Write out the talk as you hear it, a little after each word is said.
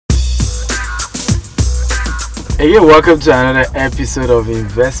Hey, welcome to another episode of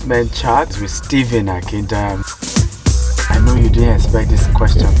Investment Chat with Stephen Akinta. I know you didn't expect this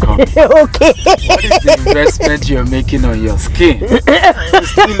question coming. Okay. What is the investment you're making on your skin?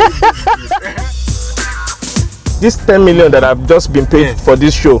 This 10 million that I've just been paid for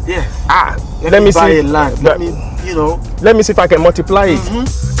this show. Yes. Let me buy see. a land. Let me see if I can multiply it.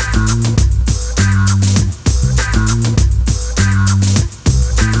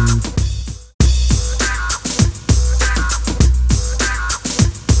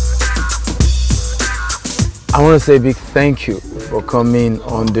 I want to say a big thank you for coming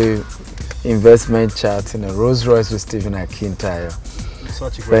on the investment chat in a Royce with Stephen Akinta.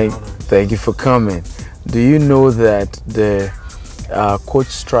 Such a great honor. Thank you for coming. Do you know that the coach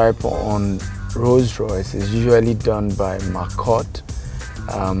stripe on Royce is usually done by Marcotte,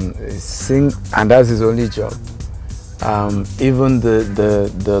 and that's his only job. Even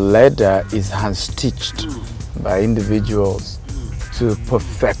the leather is hand stitched by individuals to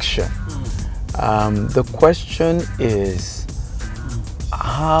perfection. The question is,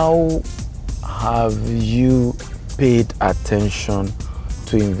 how have you paid attention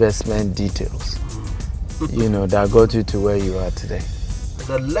to investment details, that got you to where you are today?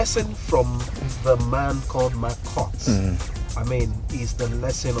 The lesson from the man called Marcotte, is the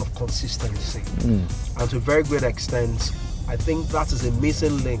lesson of consistency. And to a very great extent, I think that is a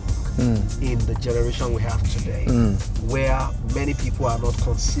missing link in the generation we have today, where many people are not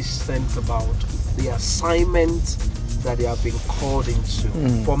consistent about the assignment that they have been called into.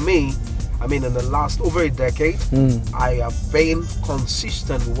 For me, in the last over a decade, I have been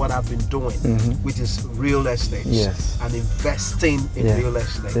consistent with what I've been doing, which is real estate and investing in real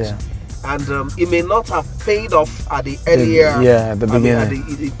estate. And it may not have paid off at the earlier, at the beginning, at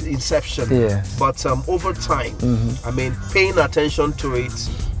the inception, but over time, paying attention to it.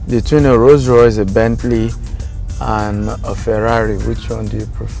 Between a Rolls Royce, a Bentley, and a Ferrari, which one do you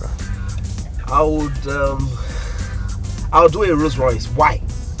prefer? I'll do a Rolls Royce. Why?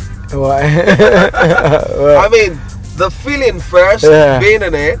 Why? The feeling first, being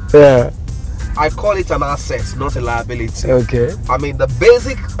in it. I call it an asset, not a liability. Okay. The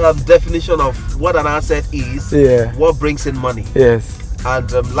basic definition of what an asset is, what brings in money. Yes.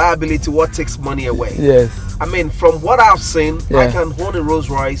 And liability, what takes money away. Yes. From what I've seen, I can own a Rolls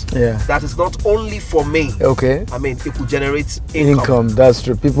Royce that is not only for me. Okay. It could generate income. That's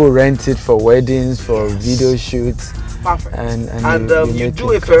true. People rent it for weddings, for video shoots. Perfect. And you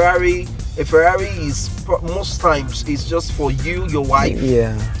do a Ferrari. A Ferrari is most times it's just for you, your wife.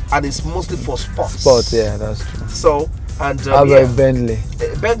 Yeah. And it's mostly for sports. That's true. So how about Bentley?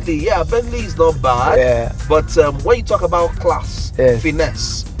 Bentley is not bad. Yeah. But when you talk about class,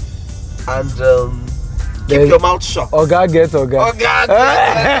 finesse, and keep your mouth shut. Oga get.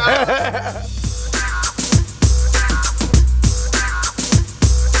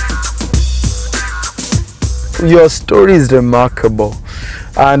 Your story is remarkable.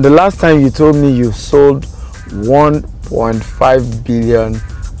 And the last time you told me you sold $1.5 billion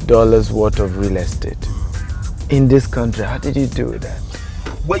worth of real estate in this country. How did you do that?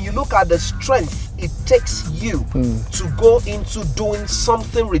 When you look at the strength it takes you to go into doing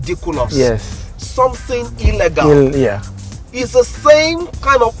something ridiculous, something illegal, it's the same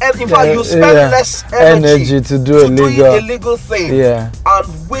kind of, in fact you spend less energy to do a legal thing, and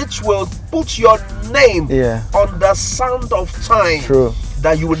which will put your name on the sound of time. True.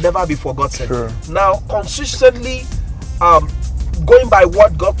 That you will never be forgotten. True. Now, consistently, going by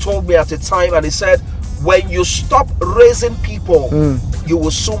what God told me at the time, and He said, when you stop raising people, you will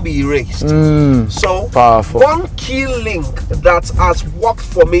soon be erased. So, powerful. One key link that has worked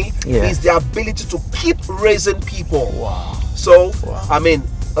for me is the ability to keep raising people. Wow. So,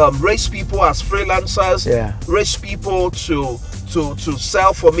 raise people as freelancers, raise people to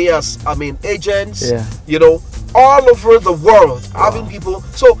sell for me as agents, all over the world, having people.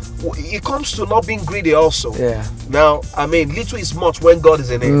 So it comes to not being greedy also. Now, little is much when God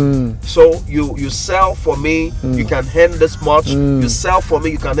is in it. So you sell for me, you can earn this much. You sell for me,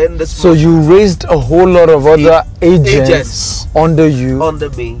 you can earn this much. So you raised a whole lot of other agents under you, under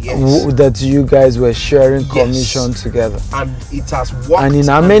me, that you guys were sharing commission together. And it has worked. And in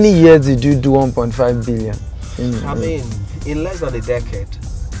how many years did you do 1.5 billion? In less than a decade.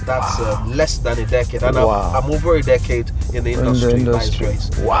 That's less than a decade, and I'm over a decade in the industry.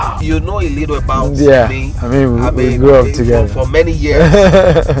 Wow. You know a little about me. We grew up together for many years.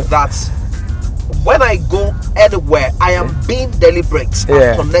 That's when I go anywhere, I am being deliberate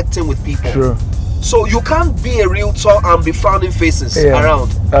and connecting with people. True. So you can't be a realtor and be frowning faces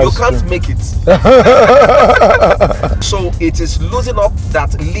around. You can't make it. So it is losing up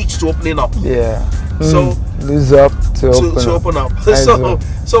that leads to opening up. So lose up to open up.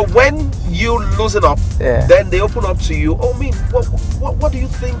 So when you loosen up, then they open up to you. Oh, what do you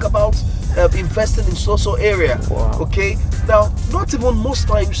think about investing in so area? Wow. Okay, now not even most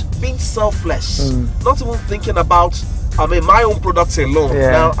times being selfless, not even thinking about my own products alone.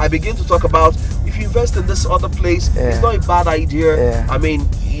 Now I begin to talk about, if you invest in this other place, it's not a bad idea.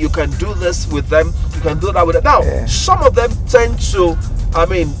 You can do this with them, you can do that with them. Now some of them tend to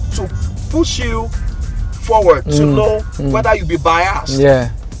to push you forward to know whether you be biased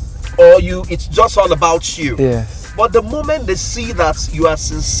or it's just all about you. But the moment they see that you are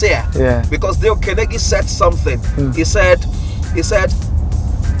sincere, because Dale Carnegie said something. He said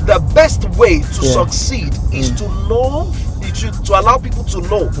the best way to succeed is to know, to allow people to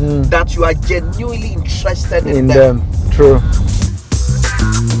know that you are genuinely interested in them. True.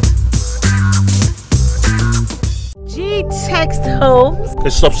 G-Text Homes,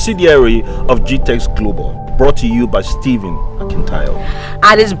 a subsidiary of G-Text Global, brought to you by Stephen Akintayo,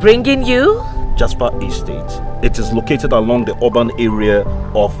 and is bringing you Jasper Estate. It is located along the urban area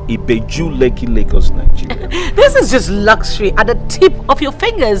of Ibeju, Lekki, Lagos, Nigeria. This is just luxury at the tip of your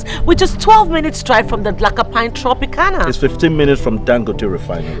fingers, with just 12 minutes drive from the Lakapine Tropicana. It's 15 minutes from Dangote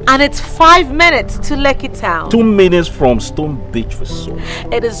Refinery. And it's 5 minutes to Lekki Town. 2 minutes from Stone Beach Resort.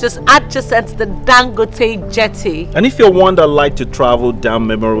 It is just adjacent to the Dangote Jetty. And if you're one that like to travel down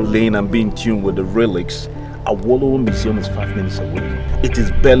memory lane and be in tune with the relics, Awolowo Museum is 5 minutes away. It is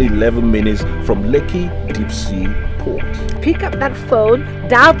barely 11 minutes from Lekki Deep Sea Port. Pick up that phone,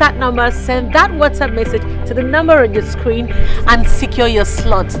 dial that number, send that WhatsApp message to the number on your screen and secure your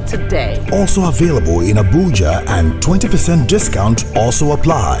slot today. Also available in Abuja, and 20% discount also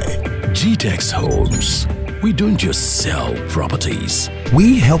apply. G-Text Homes. We don't just sell properties.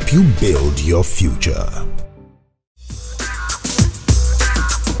 We help you build your future.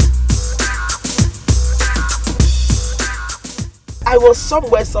 I was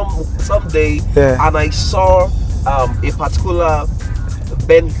somewhere someday and I saw a particular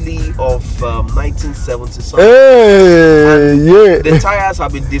Bentley of 1970 something. The tires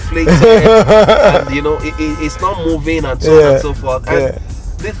have been deflated and it's not moving and so on and so forth. And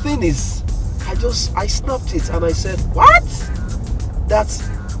the thing is, I snapped it and I said, what? That's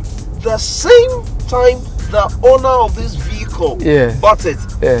the same time the owner of this vehicle bought it.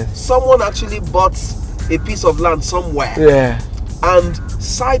 Someone actually bought a piece of land somewhere. And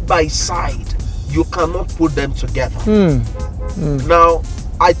side by side, you cannot put them together. Now,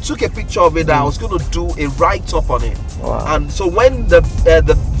 I took a picture of it. I was going to do a write-up on it. And so when the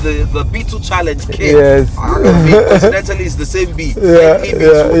B2 challenge came, coincidentally it's the same B.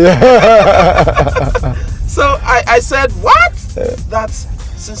 So I said, what? That's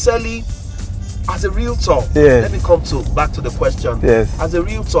sincerely, as a realtor. Let me come back to the question. As a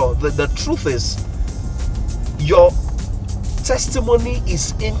realtor, the truth is, your testimony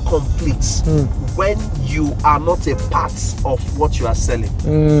is incomplete when you are not a part of what you are selling.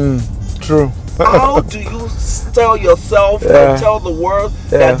 True. How do you tell yourself and tell the world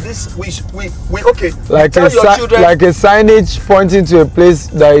that this we okay? Like tell your children, like a signage pointing to a place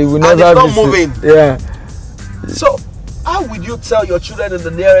that you will never and it's not moving. Yeah. So how would you tell your children in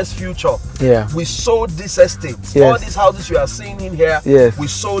the nearest future? We sold this estate. All these houses you are seeing in here, we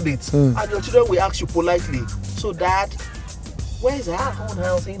sold it. And your children will ask you politely, so Dad, where's our own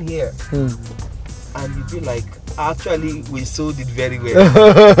house in here? And you'd be like, actually, we sold it very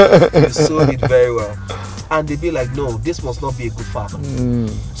well. We sold it very well. And they'd be like, no, this must not be a good father.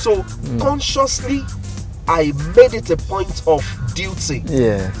 So consciously, I made it a point of duty.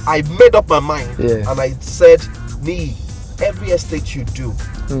 I made up my mind. And I said, me, every estate you do,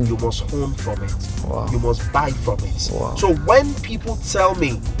 you must own from it. You must buy from it. So when people tell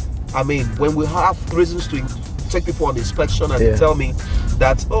me, when we have reasons to take people on inspection and they tell me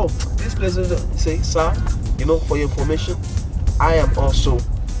that, oh, this place is, say, sir, for your information, I am also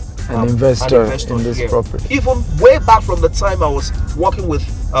an investor in this property. Even way back from the time I was working with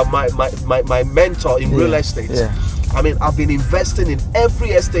my mentor in real estate, I've been investing in every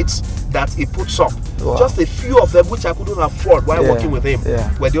estate that he puts up. Just a few of them which I couldn't afford while working with him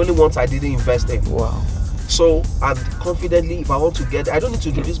were the only ones I didn't invest in. So, and confidently, if I want to get, I don't need to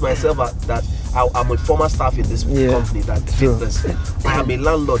introduce myself that I'm a former staff in this company that did this. I am a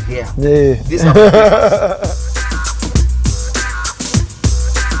landlord here. These are my business.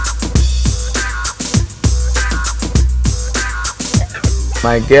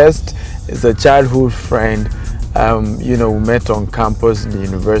 My guest is a childhood friend. We met on campus in the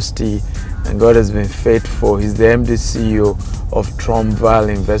university, and God has been faithful. He's the MD CEO of Trumval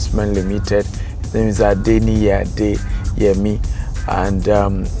Investment Limited. His name is ADENIYI. and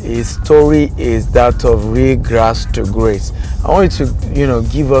his story is that of real grass to grace. I want you to,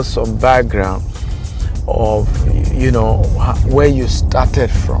 give us some background of, where you started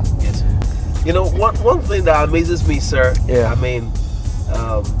from. Yes. One thing that amazes me, sir, Yeah.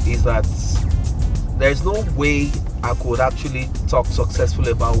 Is that there's no way I could actually talk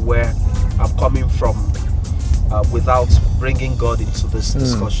successfully about where I'm coming from without bringing God into this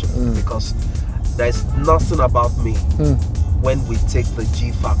discussion, because there's nothing about me when we take the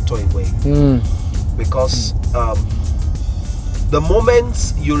G factor away, because the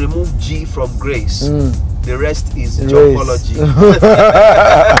moment you remove G from grace, the rest is jumpology.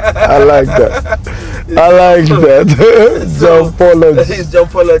 I like that. Jumpology. It's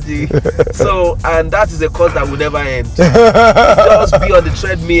jumpology. So, and that is a course that will never end. Just be on the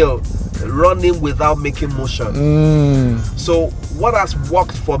treadmill, running without making motion. So, what has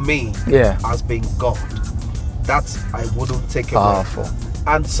worked for me has been God. That I wouldn't take away.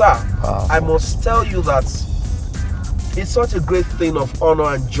 And sir, I must tell you that it's such a great thing of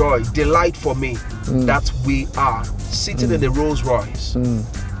honor and joy, delight for me that we are sitting in a Rolls Royce,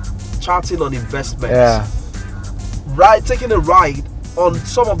 charting on investments, taking a ride on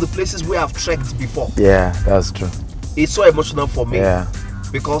some of the places we have trekked before. Yeah, that's true. It's so emotional for me. Yeah.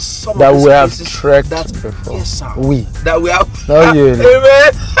 Because some that of these we have places trekked before. Yes, sir. That we have. Not you.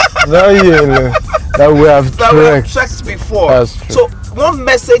 Amen. Not you. That we have trekked before. That's true. So one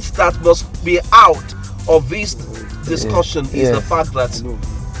message that must be out of this discussion is the fact that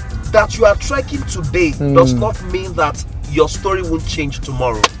you are trekking today does not mean that your story won't change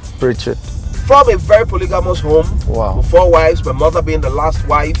tomorrow. Preach it. From a very polygamous home, with 4 wives, my mother being the last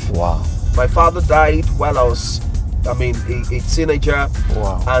wife. Wow. My father died while I was, a teenager.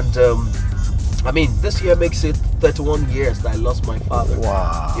 Wow. And this year makes it 31 years that I lost my father.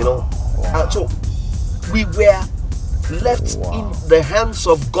 Wow. Wow. So we were left in the hands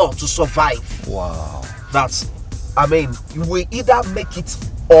of God to survive. Wow. We either make it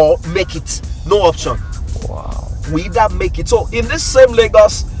or make it. No option. Wow. We either make it. So in this same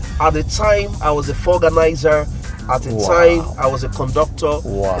Lagos, at the time I was a organizer. At the time I was a conductor.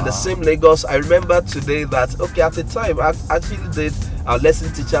 In the same Lagos. I remember today that at the time I actually did a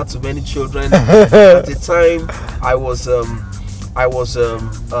lesson teacher to many children. At the time I was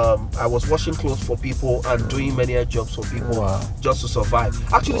washing clothes for people and doing many jobs for people just to survive.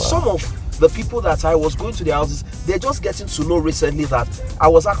 Actually, some of the people that I was going to their houses, they're just getting to know recently that I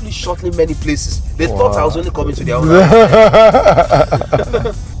was actually shuttling many places. They thought I was only coming to their own house.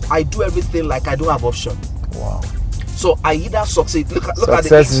 I do everything like I don't have option. Wow. So I either succeed. Look at the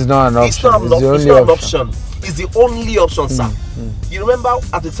success is not an option. It's not an option. It's the only option, sir. You remember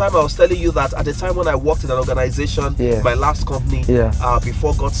at the time I was telling you that at the time when I worked in an organization, my last company,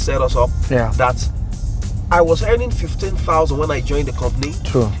 before God set us up, that I was earning 15,000 when I joined the company.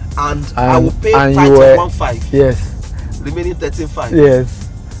 True. And I would pay 5.15. Yes. Remaining 13.5. Yes.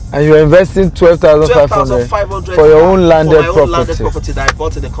 And you were investing 12,500 for your own landed property that I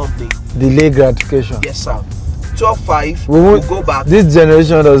bought in the company. Delay gratification. Yes, sir. 12.5. We'll go back. This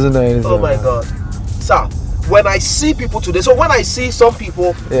generation doesn't know anything. Oh my God, sir. When I see people today, so when I see some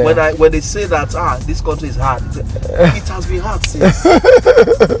people, when they say that this country is hard, it has been hard since.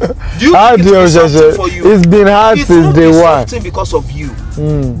 For you? It's been hard since day one. It's because of you.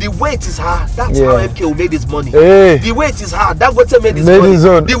 The way it is hard, that's how MK made his money. The way it is hard, that GOTV made his money.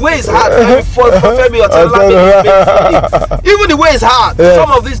 The way it's hard, for Femi or even the way it's hard.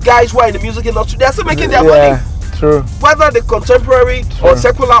 Some of these guys who are in the music industry, they're still making their money. True. Whether the contemporary or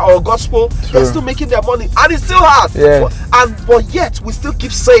secular or gospel, they're still making their money, and it's still hard. But yet we still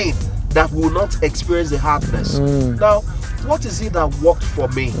keep saying that we will not experience the hardness. Now, what is it that worked for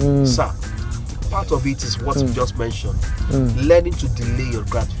me, sir? Part of it is what you just mentioned. Learning to delay your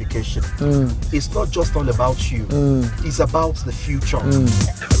gratification. It's not just all about you. It's about the future.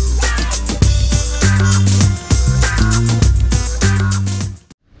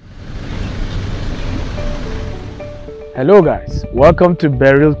 Hello guys, welcome to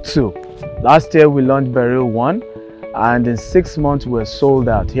Burial 2. Last year we launched Burial 1 and in 6 months we were sold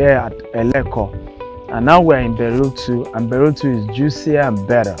out here at Eleko. And now we're in Burial 2 and Burial 2 is juicier and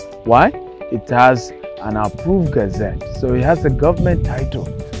better. Why? It has an approved gazette. So it has a government title.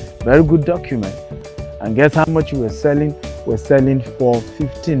 Very good document. And guess how much we're selling? We're selling for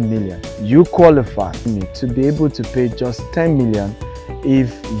 15 million. You qualify to be able to pay just 10 million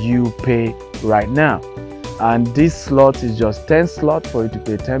if you pay right now. And this slot is just 10 slots for you to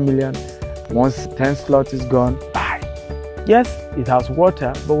pay 10 million. Once 10 slots is gone, bye. Yes, it has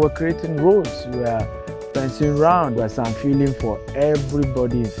water, but we're creating roads. We are fencing around. There's some feeling for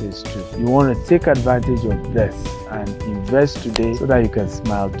everybody in phase 2. You want to take advantage of this and invest today so that you can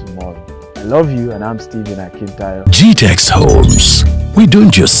smile tomorrow. I love you, and I'm Stephen Akintayo. GTEX Homes. We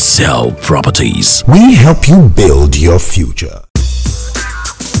don't just sell properties. We help you build your future.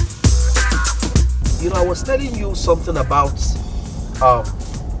 You know, I was telling you something about a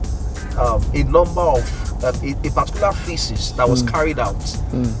number of a particular thesis that was carried out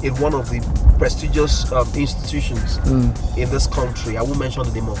in one of the prestigious institutions in this country. I won't mention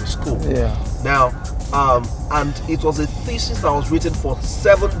the name of the school. Yeah. Now, and it was a thesis that was written for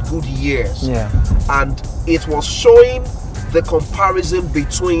 7 good years. Yeah. And it was showing the comparison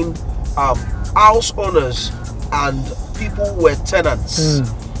between house owners and people who were tenants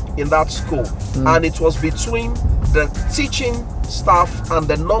in that school. And it was between the teaching staff and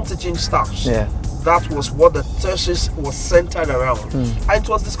the non-teaching staffs. Yeah. That was what the thesis was centered around. And it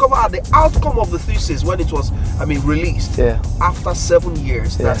was discovered at the outcome of the thesis when it was, released after 7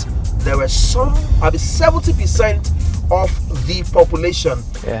 years that there were 70% of the population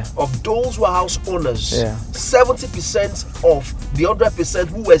of those who are house owners, 70% of the 100%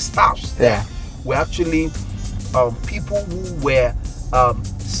 who were staffs there were actually people who were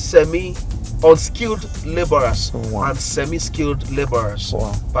unskilled laborers and semi-skilled laborers.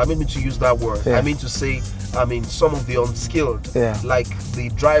 Permit me to use that word. I mean to say, some of the unskilled, like the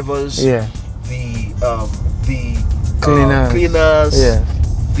drivers, the cleaners,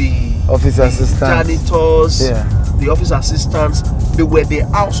 the office assistants, janitors, the office assistants. They were the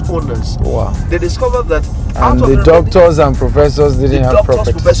house owners. They discovered that out and of the doctors and professors didn't have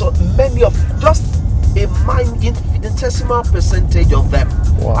property. Many of just a infinitesimal percentage of them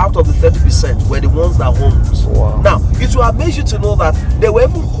out of the 30% were the ones that owned. Now, it will amaze you to know that there were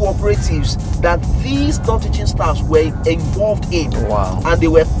even cooperatives that these non-teaching staffs were involved in, and they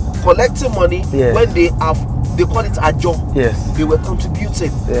were collecting money when they call it a job. They were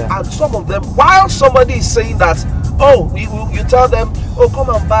contributing, and some of them, while somebody is saying that, you tell them, come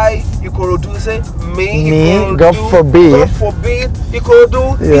and buy Ikorodu, say, me God forbid,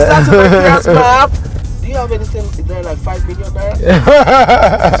 Ikorodu, is that a reference map? Do you have anything there like 5 million naira?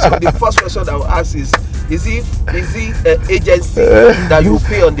 So the first question I will ask is it an agency that you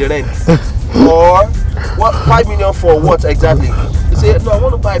pay on the rent? Or what 5 million for what exactly? You say, no, I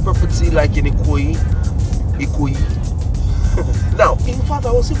want to buy a property like in Ikoyi. Now, in fact,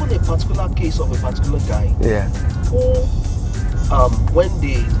 there was even a particular case of a particular guy who, when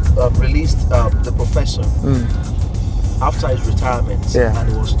they released the professor after his retirement, and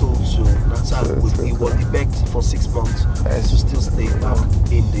he was told to, he was begged for 6 months to still stay back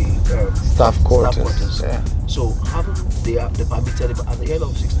in the staff quarters. So, having they permitted him at the end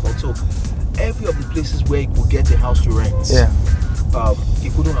of 6 months, so every of the places where he could get a house to rent, he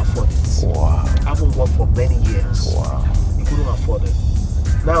couldn't afford it. I haven't worked for many years. He couldn't afford it.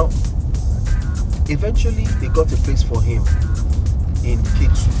 Now, eventually they got a place for him in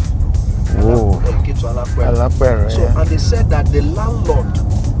Ketu. So, and they said that the landlord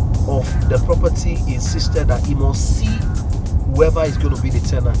of the property insisted that he must see whoever is going to be the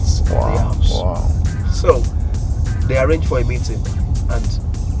tenants in the house. So they arranged for a meeting, and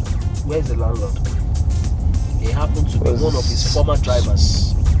where's the landlord? He happened to be one of his former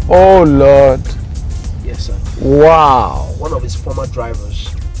drivers. Oh Lord. Yes, sir. Wow. One of his former drivers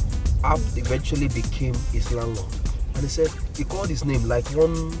eventually became his landlord. And he said, he called his name like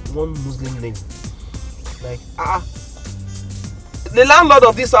one Muslim name. Like, the landlord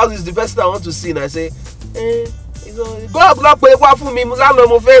of this house is the person I want to see. And I say, go for me, landlord,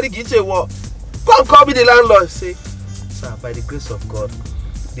 go and call me the landlord. Say, sir, by the grace of God,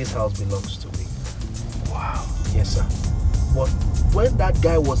 this house belongs to me. Wow. Yes, sir. But when that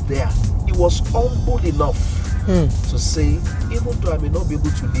guy was there, he was humble enough to say, even though I may not be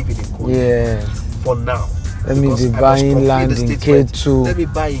able to live in a country for now, let me be buying land in K2. Let me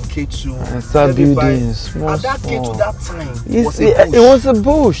buy in K2 and start building small. And that K2 that time it was a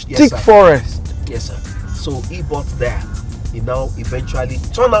bush, thick forest. Yes, sir. So he bought there. He now eventually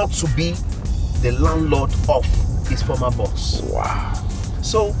turned out to be the landlord of his former boss. Wow.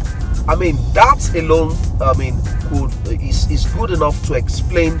 So, that alone, is good enough to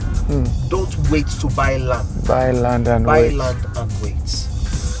explain. Don't wait to buy land. Buy land and wait.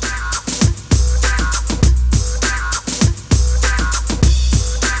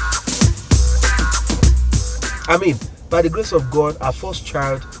 By the grace of God, our first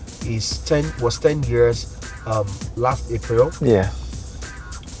child was 10 years last April. Yeah.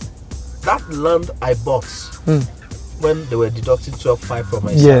 That land I bought when they were deducting 12.5 from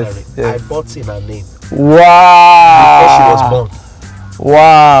my salary, I bought in her name. Wow. Before she was born.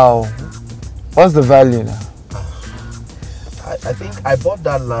 Wow. What's the value now? I think I bought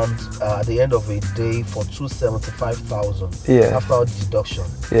that land at the end of a day for 275,000. Yeah. After deduction.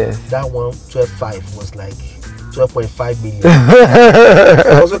 Yeah. That one 12.5 was like 12.5 million.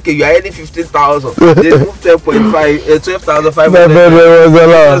 I was okay. You are earning 15,000. They moved 12.5, 12,500. It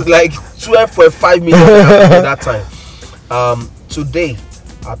was like 12.5 million at that time. Today,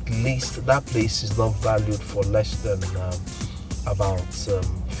 at least that place is not valued for less than about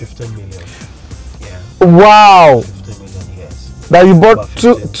 15 million. Yeah. Wow. 15 million, yes. That you bought I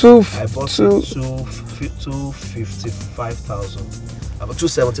bought 255,000. About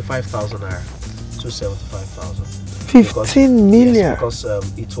 275,000 naira. 275,000. 15 million. Yes,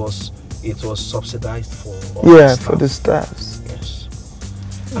 because it was subsidized for all for the staffs. Yes.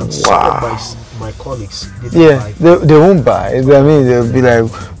 And some of my colleagues they won't buy. I mean, they'll be like,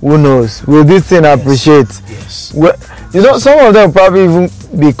 who knows? Will this thing appreciate? Yes. Well, you know, some of them probably even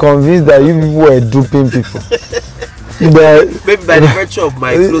be convinced that you people were duping people. Maybe by the virtue of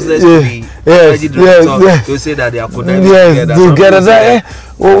my closeness to the they'll say that they are connected together.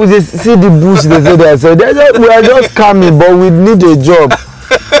 They see the bush, they say that. So we are just coming, but we need a job.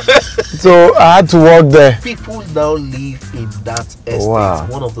 So I had to work there. People now live in that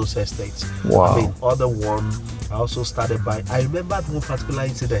estate, one of those estates. Wow. I mean, other one, I also started by, I remember one particular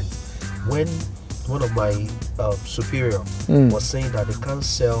incident when one of my superior was saying that they can't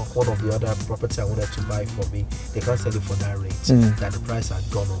sell one of the other property I wanted to buy for me. They can't sell it for that rate, that the price had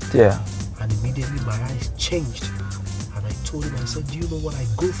gone up. Yeah. And immediately my eyes changed. And I told him, I said, do you know what I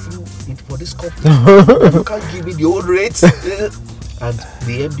go through for this company? You can't give me the old rates. And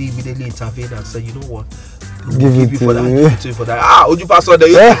the MD immediately intervened and said, you know what? Give it to you for that. Oju Pastor,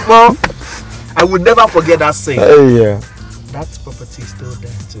 I will never forget that saying. That property is still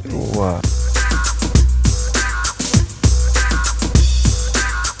there today. Wow.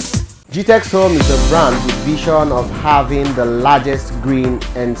 GTEX Home is a brand with vision of having the largest green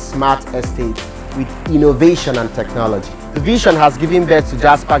and smart estate with innovation and technology. The vision has given birth to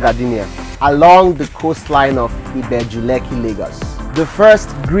Jasper Gardenia along the coastline of Ibejuleki, Lagos. The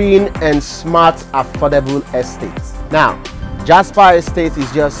first green and smart affordable estate. Now, Jasper Estate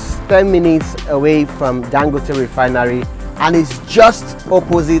is just 10 minutes away from Dangote Refinery and is just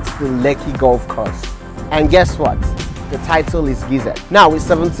opposite the Lekki Golf Course. And guess what? The title is Gizet. Now, with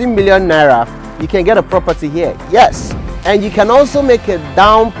 17 million naira, you can get a property here. Yes. And you can also make a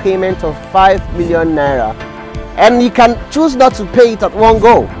down payment of 5 million naira. And you can choose not to pay it at one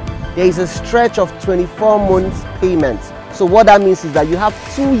go. There is a stretch of 24 months payment. So what that means is that you have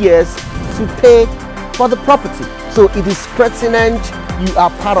 2 years to pay for the property. So it is pertinent you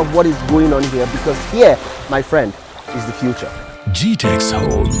are part of what is going on here, because here, my friend, is the future. GTEX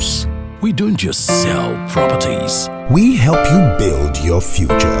Homes. We don't just sell properties. We help you build your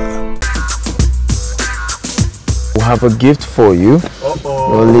future. We have a gift for you.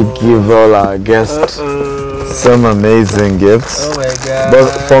 Only give all our guests some amazing gifts. Oh my God.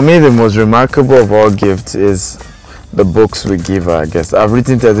 But for me, the most remarkable of all gifts is the books we give our guests. I've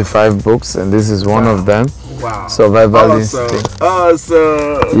written 35 books, and this is one of them. Wow. Survival Instinct.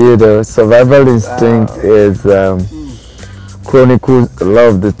 Awesome. You know, Survival Instinct is chronicles a lot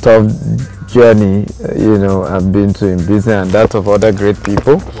of the tough journey, I've been to in business and that of other great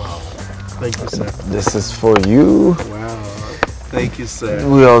people. Wow. Thank you, sir. This is for you. Wow. Thank you, sir.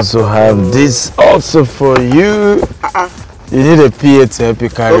 We also have this also for you. You need a PA to help you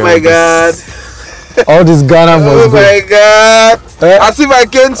carry on. Oh my God. All this Ghana must go. Oh my God. As if I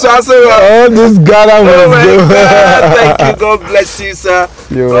came to answer. All this Ghana must go. Oh my God. Thank you. God bless you, sir.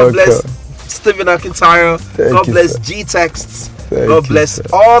 God bless Stephen Akintaro. God bless GTEX. God bless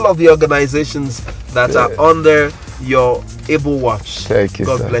all of the organizations that are under your able watch. Thank you,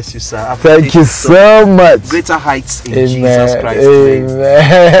 God bless you, sir. Thank you so much. Greater heights in Amen. Jesus Christ. Amen.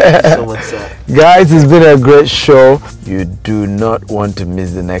 Thank you so much, sir. Guys, it's been a great show. You do not want to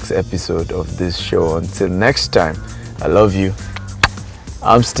miss the next episode of this show. Until next time, I love you.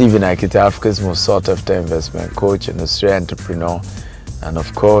 I'm Stephen Akita, Africa's most sought after investment coach and a serial entrepreneur. And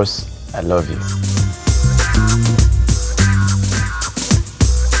of course, I love you.